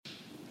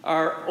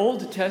Our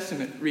Old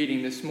Testament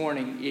reading this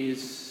morning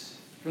is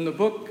from the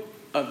book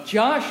of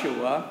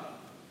Joshua.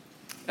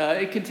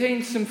 It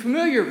contains some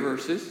familiar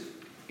verses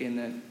in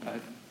the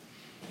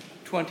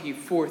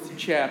 24th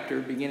chapter,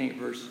 beginning at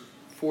verse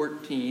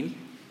 14.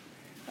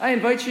 I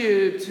invite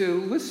you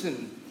to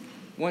listen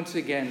once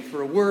again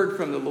for a word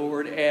from the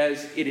Lord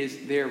as it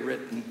is there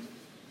written.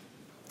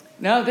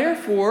 Now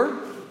therefore,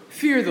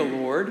 fear the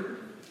Lord,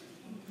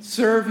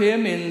 serve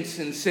him in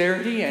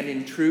sincerity and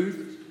in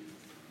truth,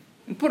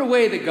 and put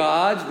away the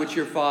gods which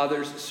your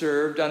fathers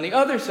served on the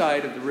other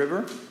side of the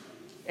river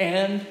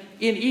and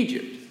in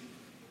Egypt.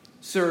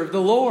 Serve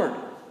the Lord.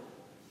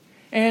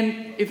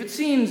 And if it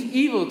seems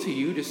evil to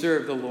you to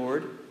serve the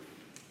Lord,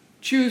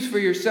 choose for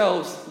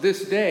yourselves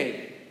this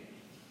day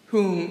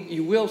whom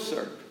you will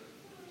serve,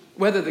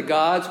 whether the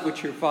gods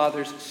which your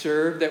fathers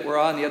served that were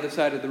on the other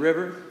side of the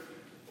river,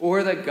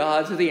 or the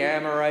gods of the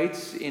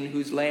Amorites in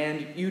whose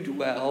land you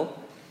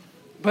dwell.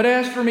 But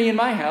as for me and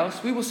my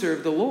house, we will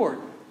serve the Lord.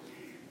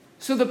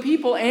 So the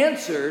people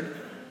answered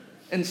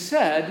and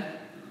said,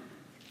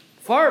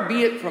 Far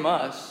be it from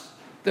us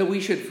that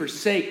we should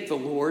forsake the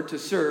Lord to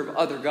serve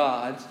other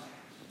gods.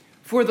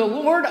 For the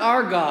Lord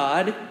our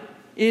God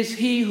is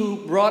he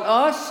who brought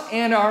us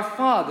and our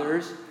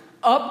fathers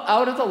up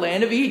out of the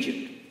land of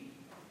Egypt,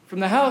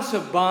 from the house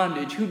of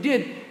bondage, who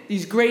did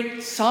these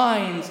great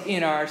signs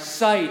in our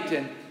sight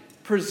and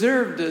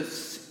preserved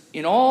us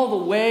in all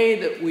the way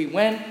that we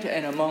went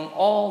and among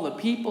all the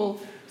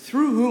people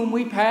through whom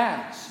we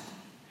passed.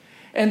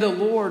 And the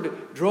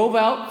Lord drove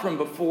out from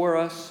before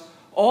us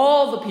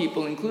all the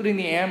people, including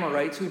the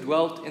Amorites who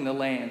dwelt in the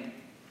land.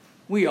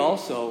 We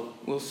also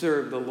will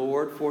serve the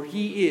Lord, for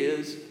he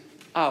is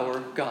our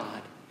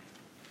God.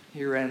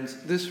 Here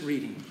ends this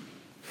reading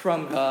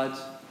from God's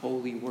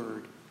holy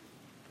word.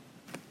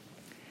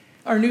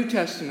 Our New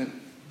Testament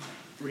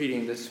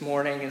reading this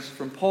morning is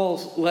from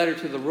Paul's letter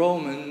to the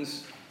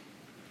Romans,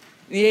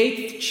 the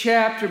 8th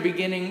chapter,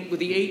 beginning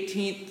with the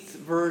 18th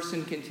verse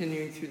and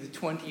continuing through the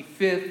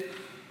 25th.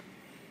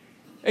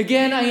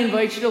 Again, I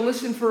invite you to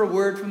listen for a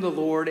word from the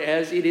Lord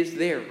as it is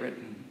there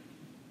written.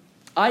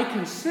 I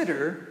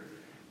consider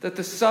that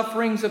the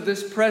sufferings of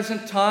this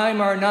present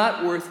time are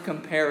not worth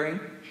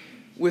comparing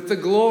with the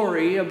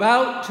glory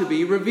about to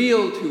be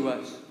revealed to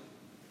us.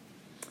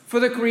 For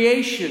the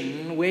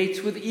creation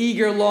waits with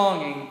eager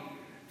longing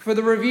for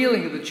the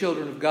revealing of the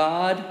children of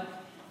God.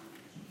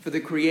 For the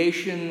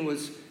creation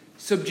was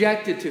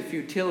subjected to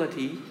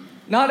futility,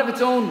 not of its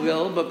own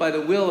will, but by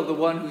the will of the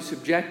one who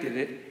subjected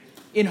it,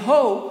 in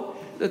hope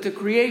that the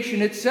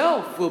creation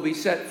itself will be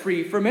set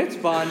free from its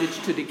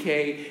bondage to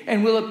decay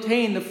and will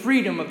obtain the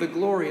freedom of the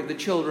glory of the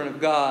children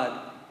of God.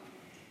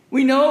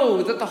 We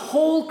know that the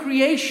whole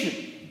creation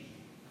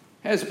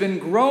has been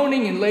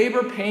groaning in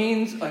labor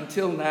pains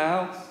until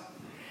now.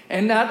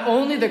 And not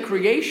only the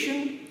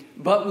creation,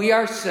 but we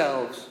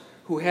ourselves,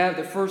 who have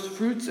the first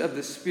fruits of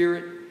the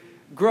Spirit,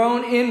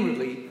 groan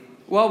inwardly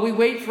while we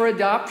wait for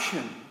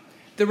adoption,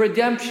 the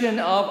redemption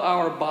of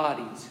our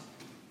bodies.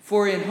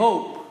 For in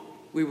hope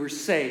we were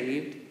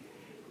saved.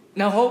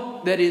 Now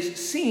hope that is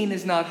seen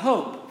is not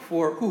hope,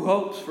 for who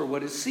hopes for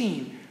what is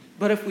seen?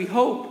 But if we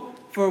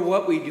hope for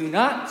what we do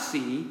not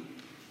see,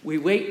 we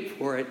wait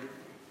for it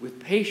with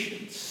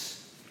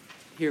patience.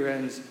 Here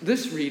ends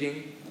this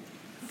reading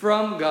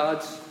from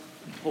God's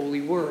holy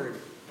word.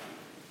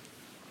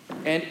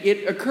 And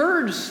it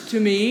occurs to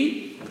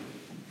me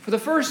for the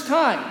first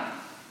time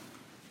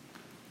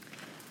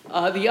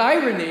the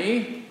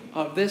irony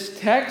of this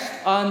text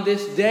on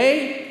this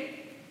day,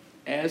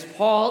 as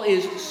Paul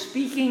is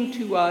speaking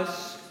to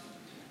us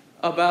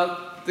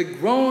about the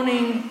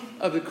groaning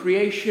of the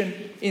creation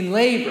in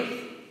labor,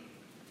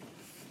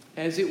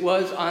 as it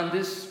was on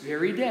this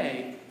very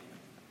day.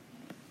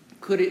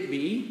 Could it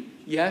be,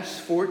 yes,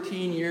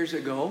 14 years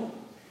ago,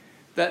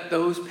 that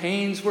those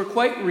pains were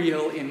quite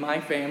real in my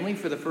family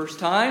for the first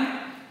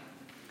time?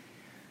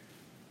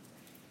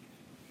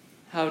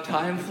 How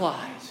time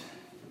flies.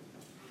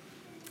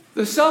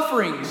 The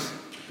sufferings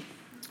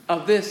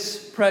of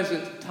this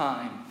present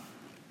time.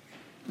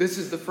 This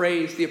is the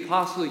phrase the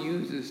apostle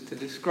uses to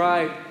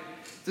describe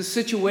the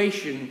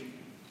situation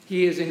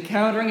he is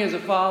encountering as a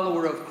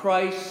follower of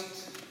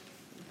Christ,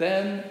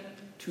 then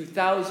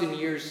 2,000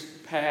 years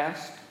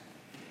past.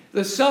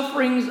 The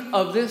sufferings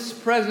of this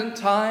present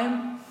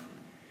time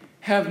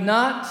have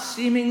not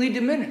seemingly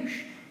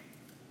diminished,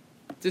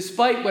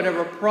 despite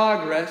whatever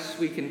progress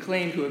we can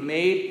claim to have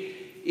made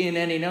in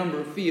any number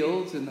of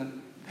fields in the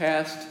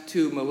past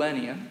 2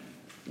 millennia.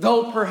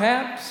 Though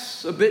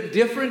perhaps a bit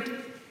different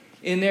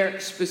in their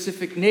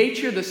specific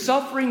nature, the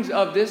sufferings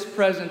of this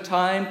present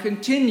time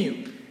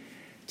continue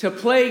to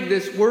plague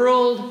this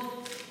world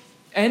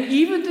and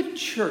even the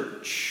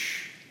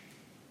church,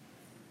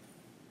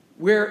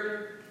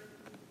 where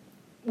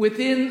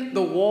within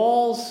the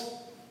walls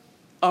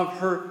of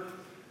her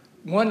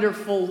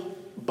wonderful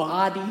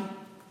body,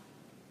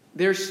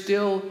 there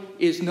still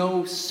is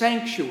no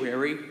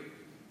sanctuary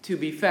to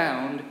be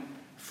found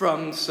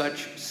from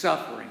such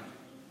suffering.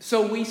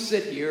 So we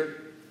sit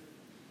here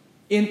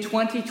in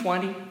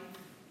 2020,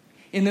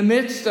 in the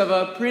midst of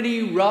a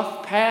pretty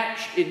rough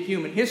patch in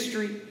human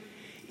history,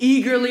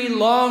 eagerly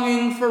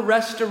longing for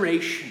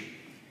restoration,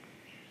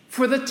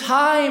 for the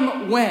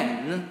time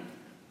when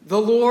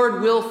the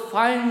Lord will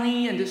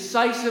finally and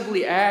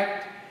decisively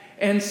act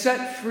and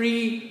set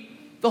free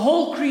the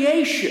whole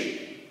creation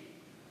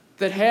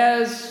that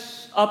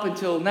has, up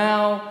until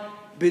now,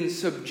 been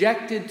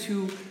subjected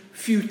to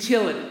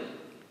futility.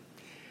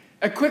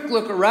 A quick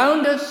look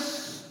around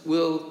us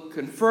will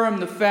confirm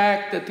the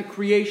fact that the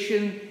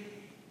creation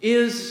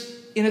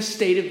is in a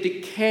state of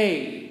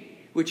decay,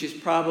 which is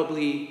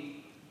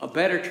probably a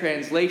better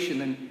translation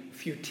than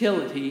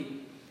futility,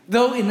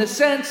 though in the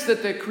sense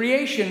that the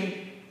creation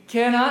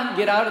cannot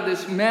get out of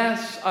this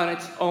mess on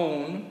its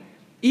own,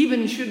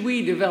 even should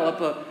we develop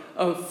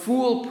a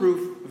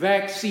foolproof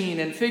vaccine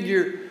and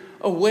figure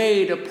a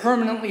way to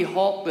permanently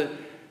halt the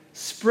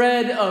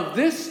spread of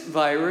this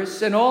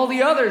virus and all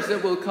the others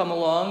that will come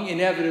along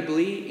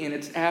inevitably in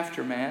its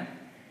aftermath.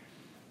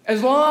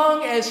 As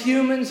long as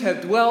humans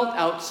have dwelt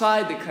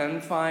outside the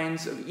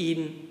confines of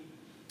Eden,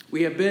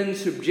 we have been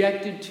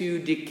subjected to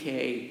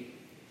decay.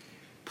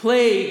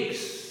 Plagues,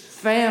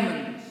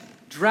 famines,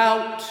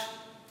 drought,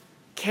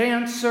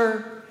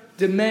 cancer,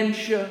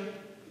 dementia,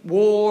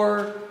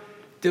 war,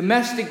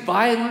 domestic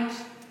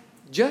violence,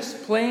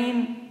 just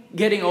plain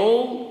getting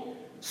old,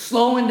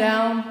 slowing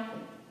down,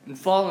 and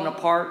falling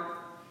apart.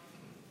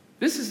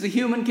 This is the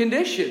human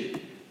condition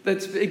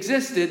that's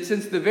existed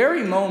since the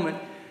very moment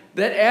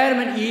that Adam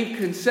and Eve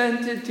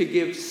consented to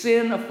give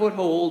sin a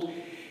foothold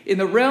in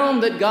the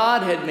realm that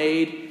God had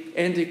made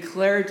and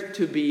declared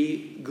to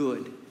be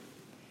good.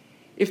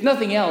 If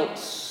nothing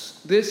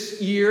else,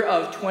 this year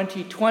of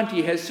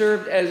 2020 has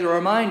served as a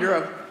reminder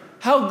of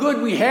how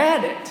good we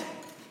had it,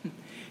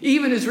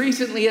 even as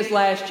recently as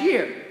last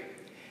year,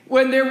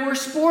 when there were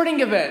sporting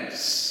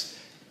events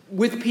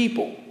with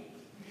people,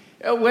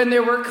 when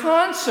there were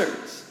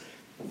concerts,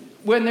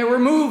 when there were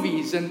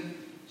movies and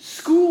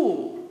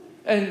school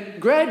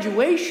and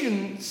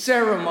graduation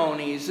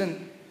ceremonies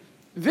and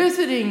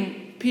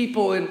visiting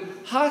people in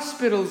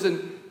hospitals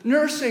and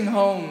nursing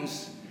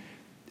homes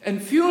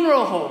and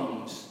funeral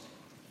homes.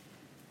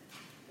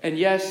 And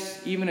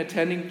yes, even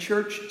attending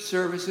church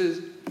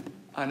services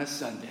on a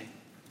Sunday.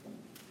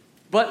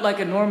 But like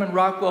a Norman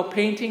Rockwell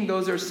painting,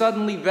 those are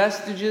suddenly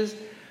vestiges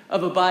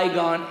of a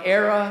bygone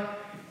era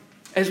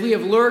as we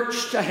have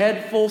lurched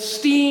ahead full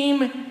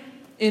steam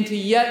into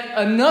yet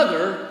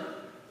another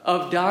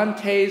of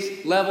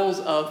Dante's levels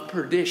of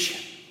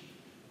perdition.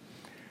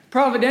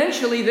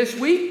 Providentially, this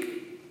week,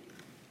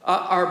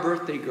 our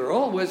birthday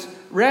girl was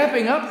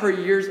wrapping up her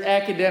year's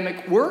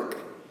academic work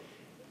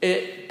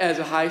as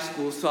a high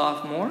school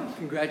sophomore.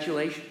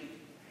 Congratulations.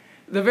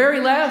 The very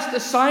last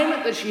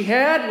assignment that she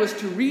had was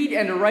to read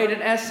and to write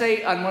an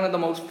essay on one of the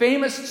most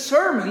famous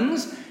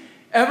sermons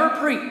ever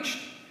preached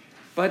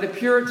by the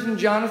Puritan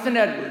Jonathan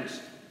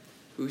Edwards,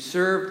 who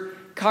served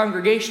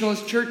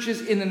Congregationalist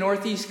churches in the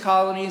Northeast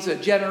colonies a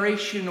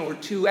generation or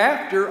two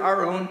after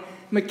our own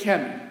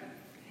McKemmon.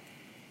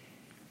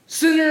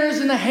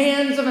 Sinners in the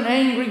hands of an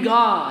angry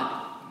God.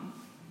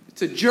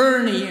 It's a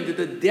journey into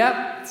the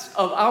depths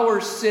of our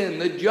sin,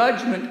 the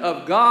judgment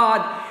of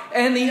God,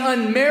 and the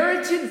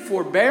unmerited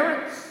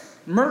forbearance,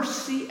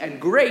 mercy, and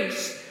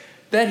grace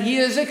that He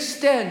has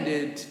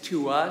extended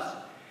to us.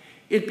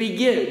 It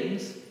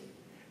begins,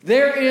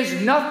 "There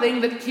is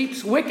nothing that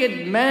keeps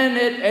wicked men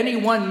at any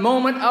one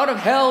moment out of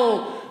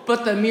hell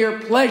but the mere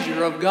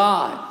pleasure of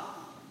God."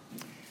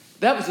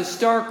 That was a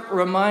stark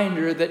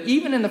reminder that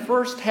even in the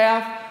first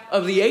half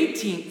of the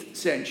 18th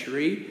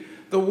century,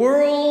 the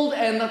world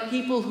and the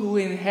people who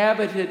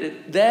inhabited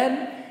it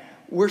then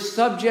were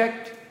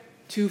subject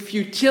to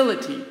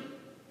futility,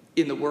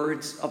 in the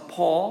words of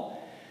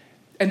Paul.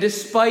 And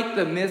despite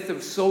the myth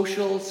of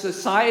social,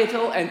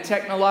 societal, and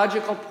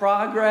technological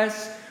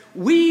progress,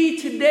 we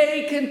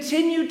today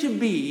continue to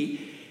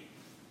be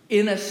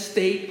in a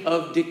state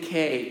of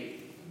decay.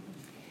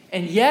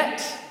 And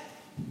yet,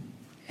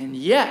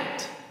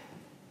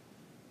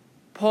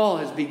 Paul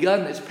has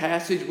begun this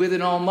passage with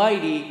an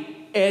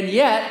almighty, and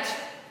yet,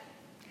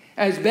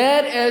 as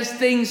bad as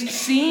things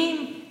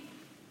seem,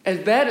 as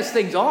bad as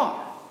things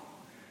are,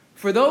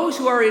 for those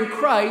who are in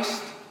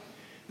Christ,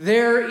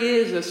 there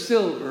is a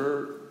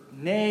silver,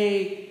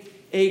 nay,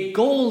 a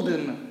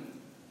golden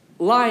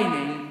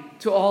lining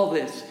to all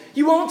this.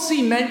 You won't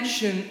see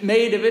mention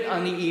made of it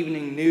on the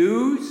evening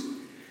news.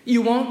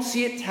 You won't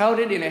see it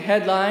touted in a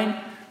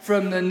headline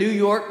from the New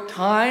York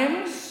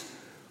Times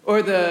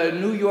or the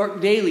New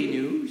York Daily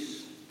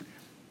News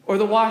or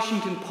the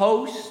Washington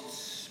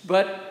Post,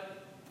 but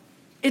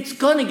it's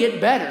going to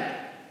get better.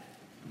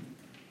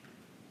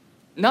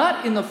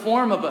 Not in the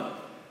form of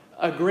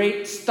a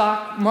great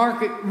stock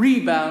market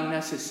rebound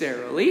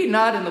necessarily,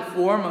 not in the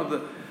form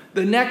of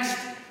the next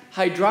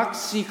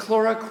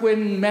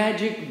hydroxychloroquine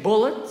magic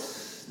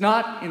bullets,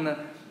 not in the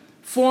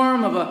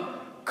form of a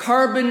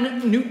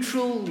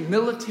carbon-neutral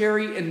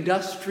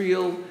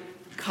military-industrial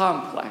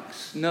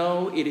complex.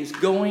 No, it is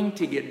going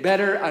to get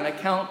better on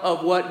account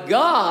of what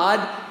God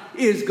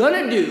is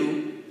going to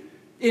do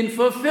in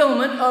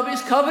fulfillment of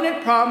his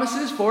covenant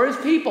promises for his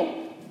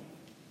people.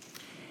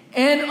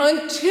 And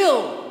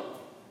until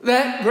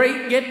that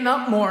great getting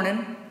up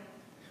morning,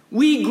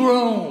 we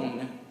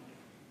groan,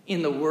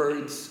 in the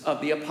words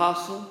of the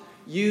apostle,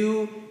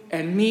 you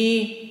and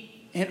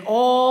me and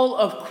all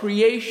of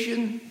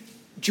creation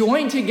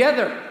join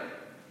together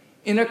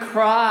in a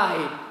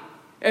cry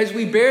as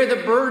we bear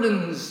the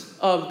burdens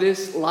of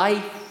this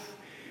life,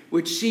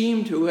 which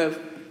seem to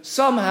have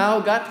somehow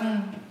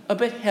gotten a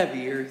bit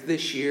heavier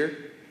this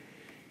year.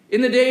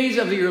 In the days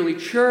of the early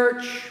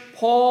church,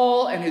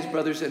 Paul and his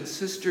brothers and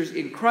sisters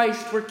in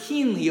Christ were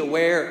keenly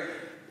aware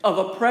of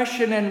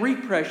oppression and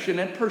repression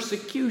and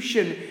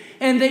persecution,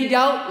 and they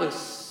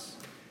doubtless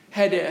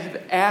had to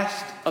have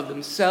asked of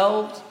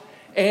themselves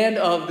and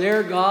of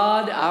their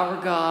God,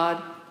 our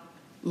God,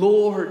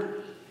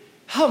 Lord,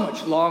 how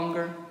much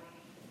longer?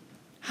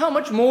 How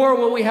much more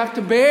will we have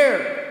to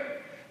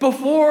bear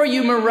before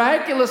you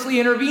miraculously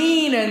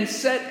intervene and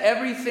set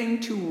everything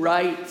to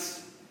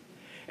rights?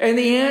 And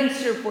the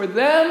answer for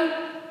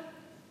them,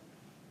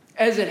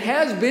 as it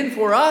has been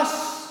for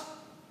us,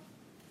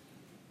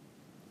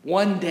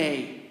 one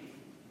day.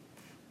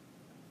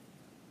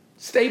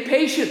 Stay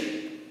patient,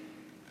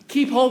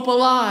 keep hope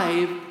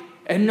alive,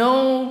 and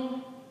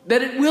know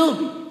that it will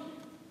be,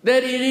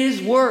 that it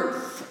is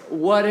worth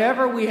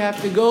whatever we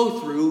have to go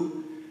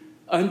through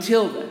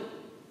until then.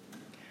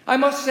 I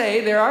must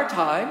say there are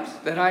times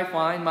that I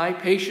find my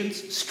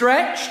patience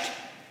stretched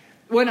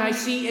when I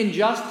see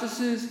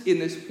injustices in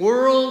this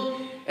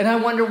world, and I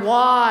wonder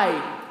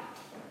why.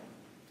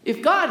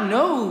 If God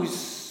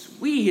knows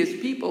we, his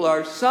people,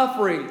 are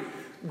suffering,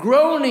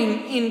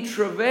 groaning in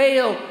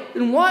travail,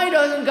 then why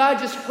doesn't God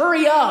just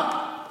hurry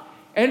up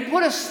and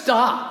put a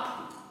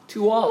stop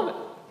to all of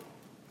it?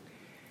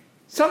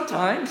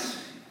 Sometimes,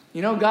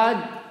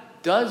 God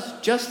does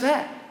just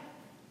that.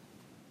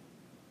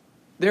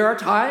 There are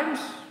times,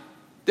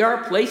 there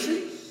are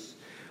places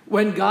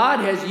when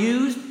God has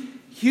used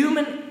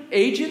human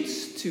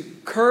agents to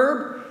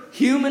curb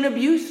human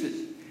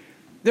abuses.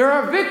 There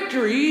are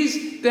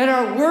victories that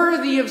are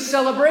worthy of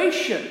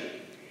celebration.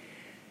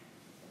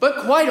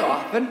 But quite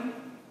often,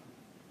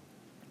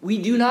 we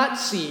do not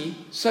see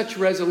such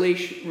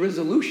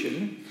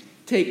resolution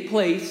take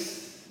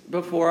place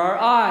before our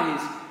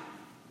eyes.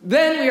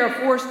 Then we are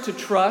forced to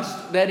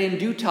trust that in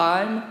due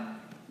time,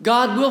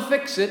 God will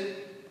fix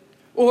it,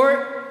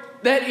 or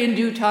that in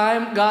due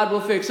time, God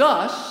will fix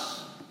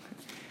us,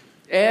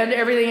 and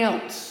everything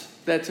else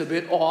that's a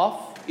bit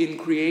off in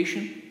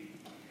creation.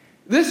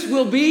 This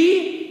will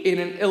be, in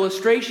an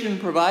illustration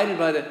provided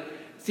by the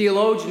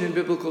theologian and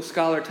biblical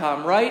scholar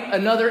Tom Wright,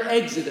 another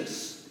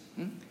Exodus.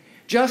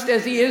 Just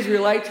as the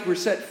Israelites were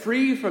set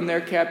free from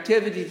their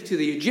captivity to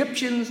the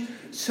Egyptians,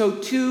 so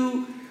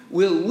too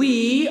will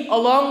we,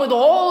 along with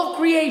all of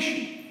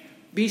creation,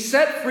 be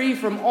set free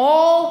from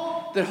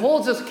all that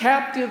holds us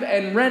captive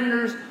and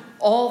renders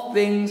all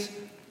things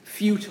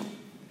futile.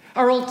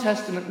 Our Old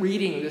Testament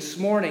reading this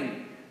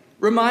morning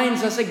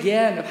reminds us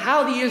again of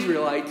how the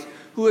Israelites,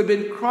 who had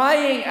been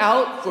crying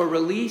out for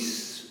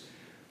release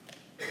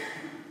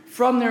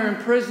from their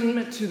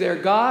imprisonment to their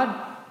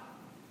God,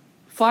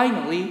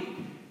 finally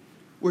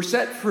were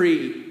set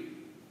free,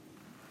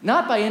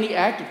 not by any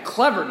act of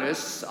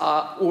cleverness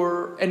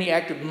or any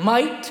act of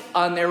might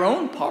on their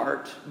own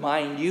part,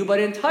 mind you, but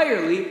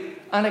entirely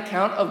on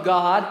account of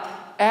God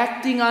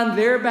acting on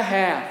their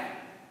behalf.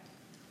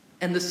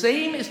 And the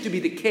same is to be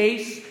the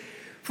case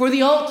for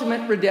the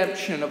ultimate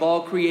redemption of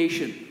all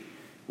creation,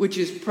 which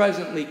is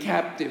presently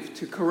captive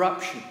to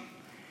corruption.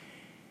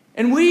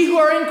 And we who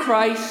are in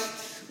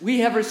Christ, we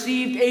have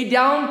received a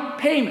down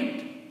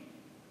payment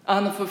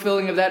on the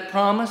fulfilling of that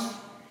promise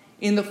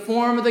in the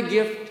form of the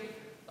gift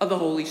of the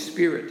Holy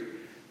Spirit.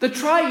 The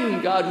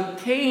triune God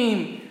who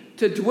came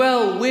to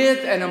dwell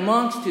with and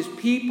amongst his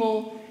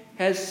people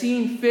has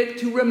seen fit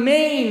to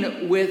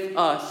remain with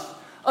us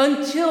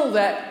until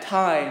that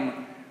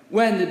time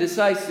when the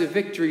decisive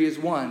victory is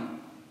won.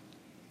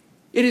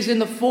 It is in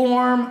the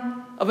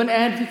form of an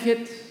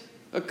advocate,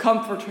 a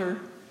comforter,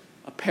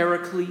 a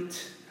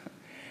paraclete.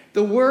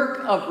 The work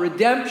of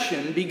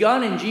redemption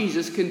begun in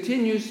Jesus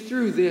continues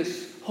through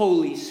this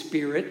Holy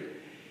Spirit.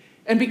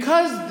 And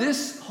because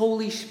this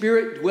Holy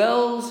Spirit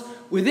dwells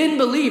within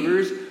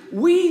believers,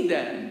 we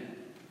then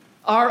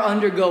are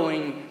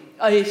undergoing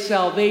a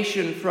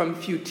salvation from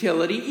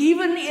futility,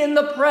 even in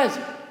the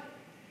present.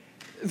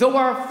 Though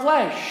our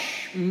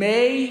flesh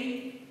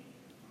will,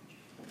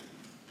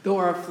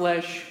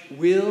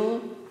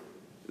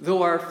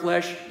 though our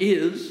flesh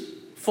is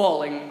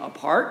falling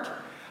apart,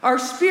 our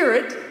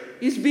spirit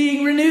is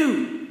being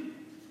renewed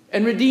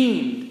and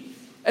redeemed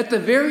at the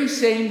very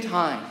same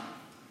time.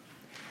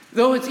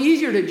 Though it's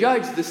easier to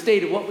judge the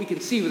state of what we can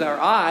see with our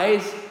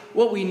eyes,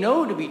 what we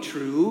know to be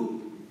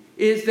true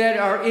is that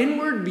our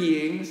inward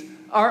beings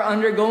are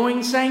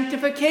undergoing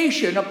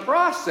sanctification, a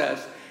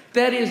process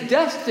that is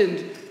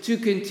destined to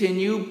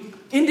continue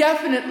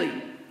indefinitely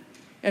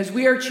as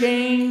we are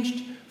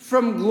changed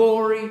from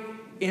glory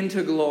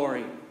into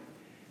glory.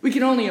 We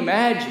can only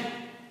imagine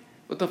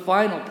what the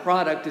final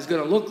product is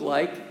going to look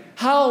like,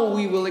 how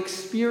we will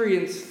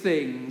experience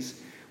things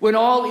when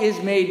all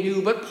is made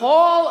new. But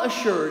Paul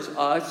assures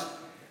us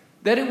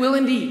that it will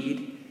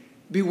indeed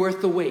be worth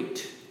the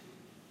wait.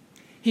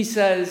 He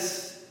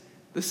says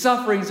the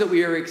sufferings that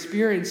we are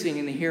experiencing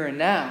in the here and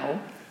now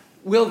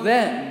will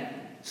then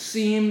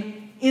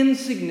seem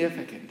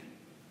insignificant.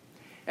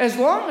 As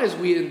long as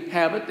we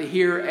inhabit the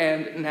here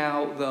and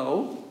now,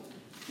 though,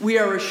 we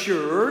are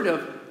assured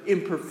of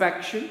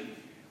imperfection.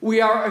 We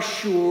are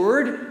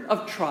assured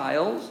of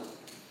trials.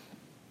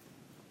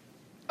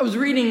 I was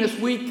reading this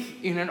week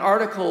in an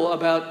article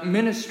about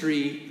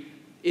ministry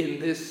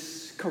in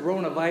this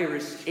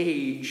coronavirus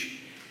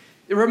age.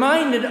 It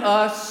reminded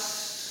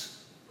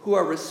us who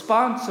are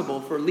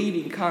responsible for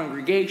leading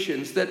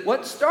congregations that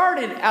what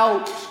started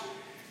out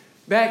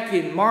back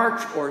in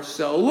March or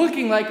so,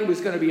 looking like it was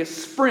going to be a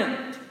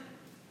sprint,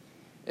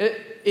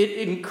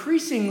 it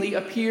increasingly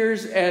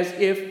appears as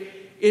if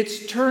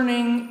it's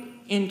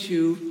turning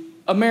into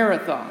a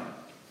marathon.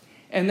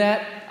 And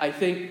that, I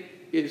think,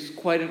 is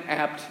quite an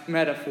apt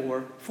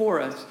metaphor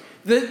for us.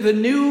 The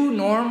new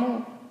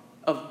normal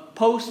of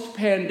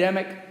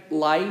post-pandemic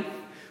life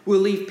will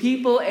leave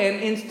people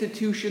and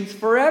institutions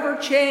forever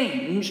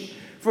changed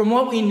from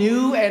what we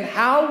knew and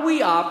how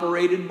we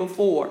operated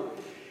before.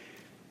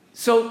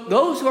 So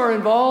those who are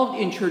involved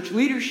in church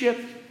leadership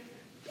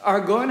are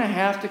going to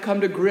have to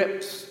come to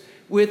grips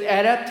with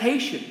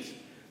adaptations,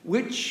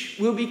 which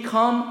will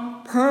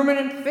become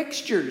permanent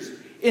fixtures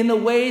in the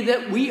way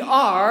that we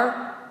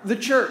are the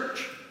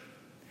church.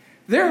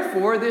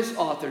 Therefore, this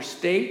author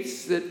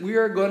states that we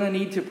are going to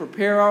need to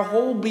prepare our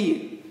whole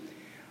being,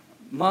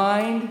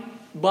 mind,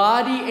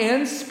 body,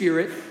 and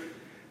spirit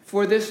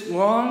for this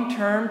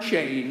long-term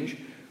change,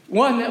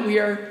 one that we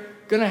are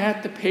going to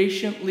have to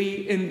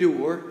patiently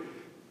endure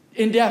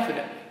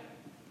indefinitely.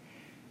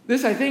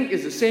 This, I think,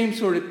 is the same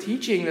sort of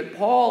teaching that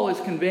Paul is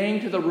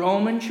conveying to the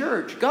Roman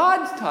church.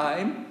 God's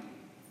time,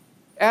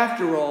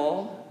 after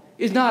all,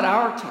 is not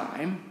our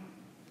time.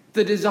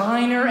 The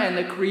designer and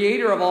the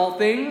creator of all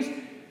things,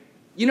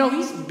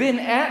 he's been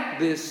at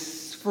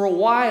this for a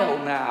while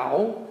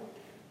now.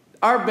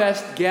 Our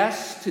best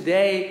guess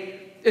today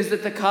is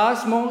that the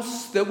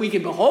cosmos that we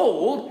can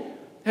behold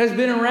has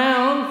been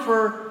around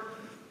for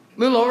a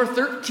little over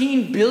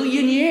 13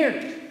 billion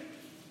years.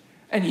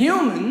 And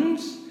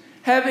humans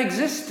have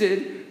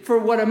existed for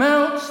what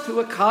amounts to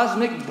a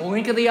cosmic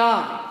blink of the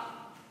eye.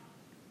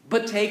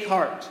 But take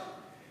heart,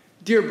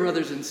 dear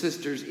brothers and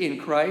sisters in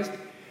Christ.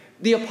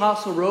 The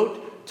apostle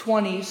wrote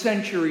 20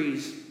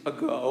 centuries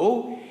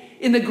ago,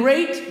 in the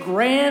great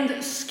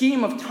grand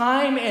scheme of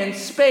time and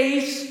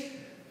space,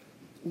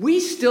 we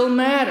still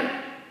matter.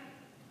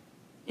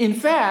 In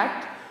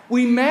fact,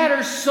 we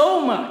matter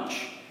so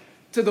much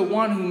to the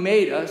one who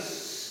made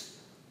us.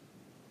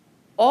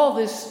 All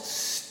this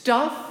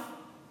stuff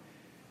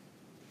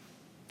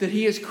that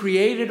he has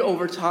created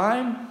over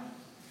time,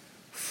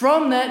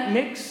 from that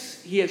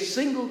mix, he has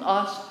singled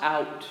us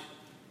out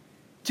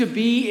to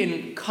be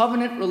in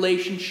covenant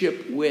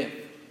relationship with.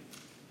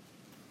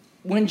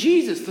 When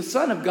Jesus, the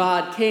Son of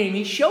God, came,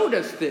 he showed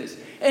us this,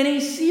 and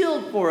he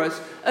sealed for us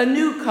a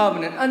new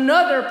covenant,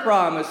 another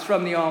promise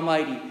from the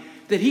Almighty,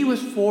 that he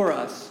was for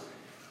us,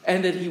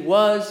 and that he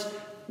was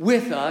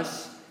with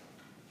us,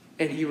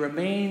 and he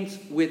remains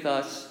with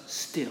us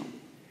still.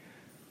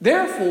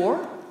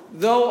 Therefore,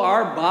 though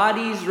our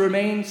bodies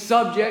remain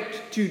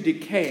subject to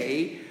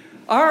decay,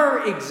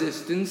 our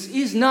existence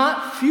is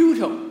not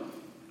futile.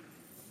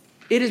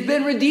 It has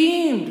been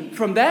redeemed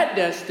from that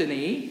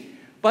destiny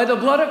by the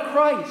blood of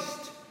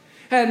Christ.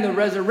 And the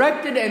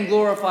resurrected and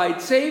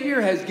glorified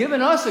Savior has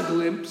given us a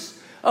glimpse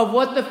of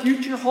what the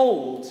future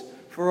holds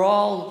for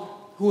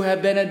all who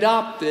have been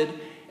adopted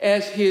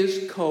as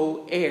his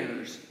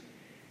co-heirs.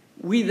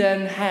 We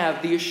then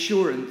have the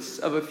assurance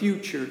of a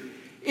future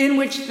in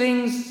which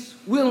things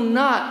will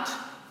not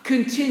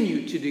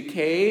continue to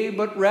decay,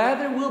 but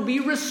rather will be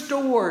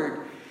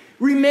restored,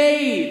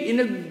 remade in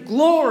a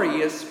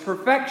glorious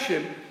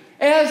perfection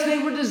as they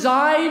were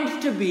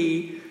designed to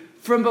be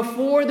from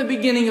before the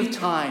beginning of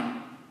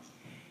time.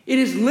 It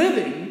is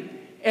living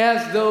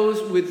as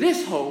those with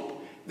this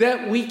hope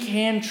that we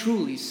can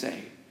truly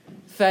say,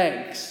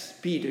 thanks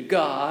be to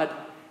God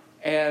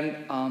and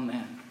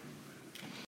amen.